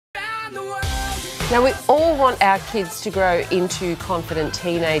Now, we all want our kids to grow into confident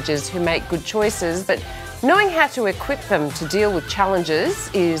teenagers who make good choices, but knowing how to equip them to deal with challenges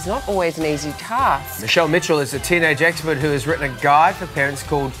is not always an easy task. Michelle Mitchell is a teenage expert who has written a guide for parents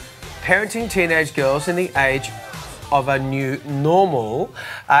called Parenting Teenage Girls in the Age of a New Normal.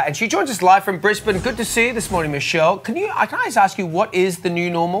 And she joins us live from Brisbane. Good to see you this morning, Michelle. Can I just ask you, what is the new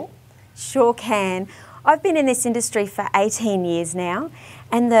normal? Sure can. I've been in this industry for 18 years now,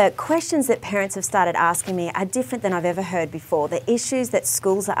 and the questions that parents have started asking me are different than I've ever heard before. The issues that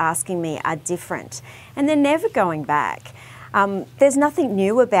schools are asking me are different, and they're never going back. There's nothing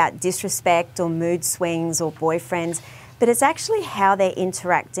new about disrespect or mood swings or boyfriends, but it's actually how they're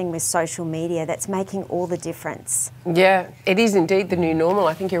interacting with social media that's making all the difference. Yeah, it is indeed the new normal.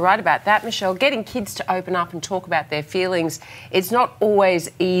 I think you're right about that, Michelle. Getting kids to open up and talk about their feelings, it's not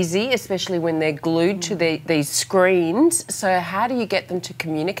always easy, especially when they're glued to these screens. So how do you get them to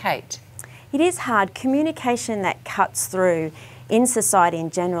communicate? It is hard. Communication that cuts through in society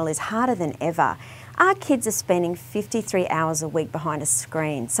in general is harder than ever. Our kids are spending 53 hours a week behind a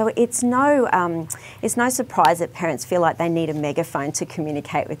screen, so it's no surprise that parents feel like they need a megaphone to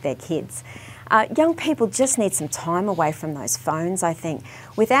communicate with their kids. Young people just need some time away from those phones, I think.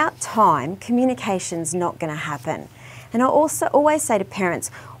 Without time, communication's not going to happen. And I also always say to parents,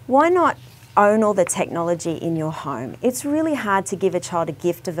 why not own all the technology in your home? It's really hard to give a child a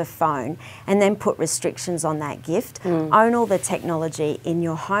gift of a phone and then put restrictions on that gift. Own all the technology in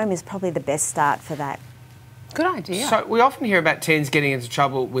your home is probably the best start for that. Good idea. So we often hear about teens getting into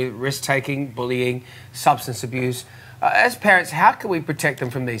trouble with risk-taking, bullying, substance abuse. As parents, how can we protect them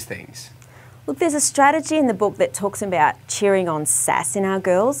from these things? Look, there's a strategy in the book that talks about cheering on sass in our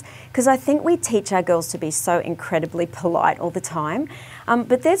girls, because I think we teach our girls to be so incredibly polite all the time.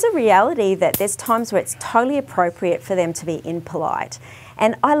 But there's a reality that there's times where it's totally appropriate for them to be impolite.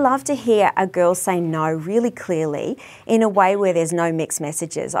 And I love to hear a girl say no really clearly in a way where there's no mixed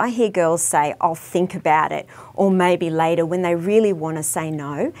messages. I hear girls say, I'll think about it, or maybe later, when they really want to say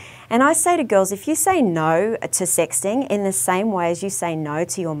no. And I say to girls, if you say no to sexting in the same way as you say no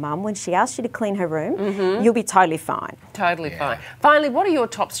to your mum when she asks you to clean her room, you'll be totally fine. Totally fine. Finally, what are your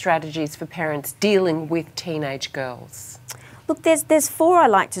top strategies for parents dealing with teenage girls? Look, there's four I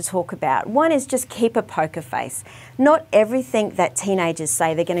like to talk about. One is just keep a poker face. Not everything that teenagers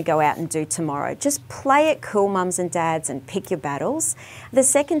say they're going to go out and do tomorrow. Just play it cool, mums and dads, and pick your battles. The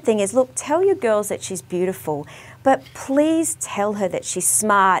second thing is, look, tell your girls that she's beautiful, but please tell her that she's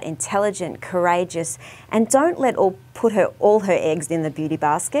smart, intelligent, courageous, and don't put all her eggs in the beauty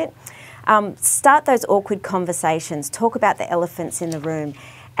basket. Start those awkward conversations. Talk about the elephants in the room.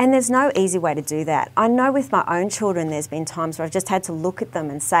 And there's no easy way to do that. I know with my own children there's been times where I've just had to look at them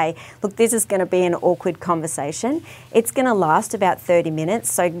and say, look, this is going to be an awkward conversation. It's going to last about 30 minutes,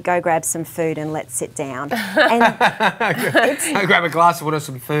 so go grab some food and let's sit down. And grab a glass of water,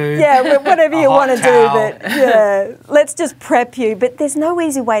 some food. Yeah, whatever you want to do. But yeah, let's just prep you. But there's no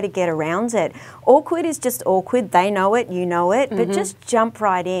easy way to get around it. Awkward is just awkward. They know it, you know it, but just jump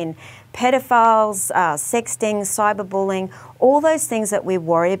right in. Pedophiles, sexting, cyberbullying, all those things that we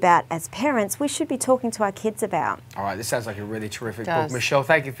worry about as parents, we should be talking to our kids about. All right, this sounds like a really terrific book. Michelle,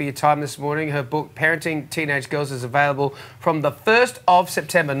 thank you for your time this morning. Her book, Parenting Teenage Girls, is available from the 1st of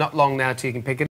September. Not long now till you can pick it up.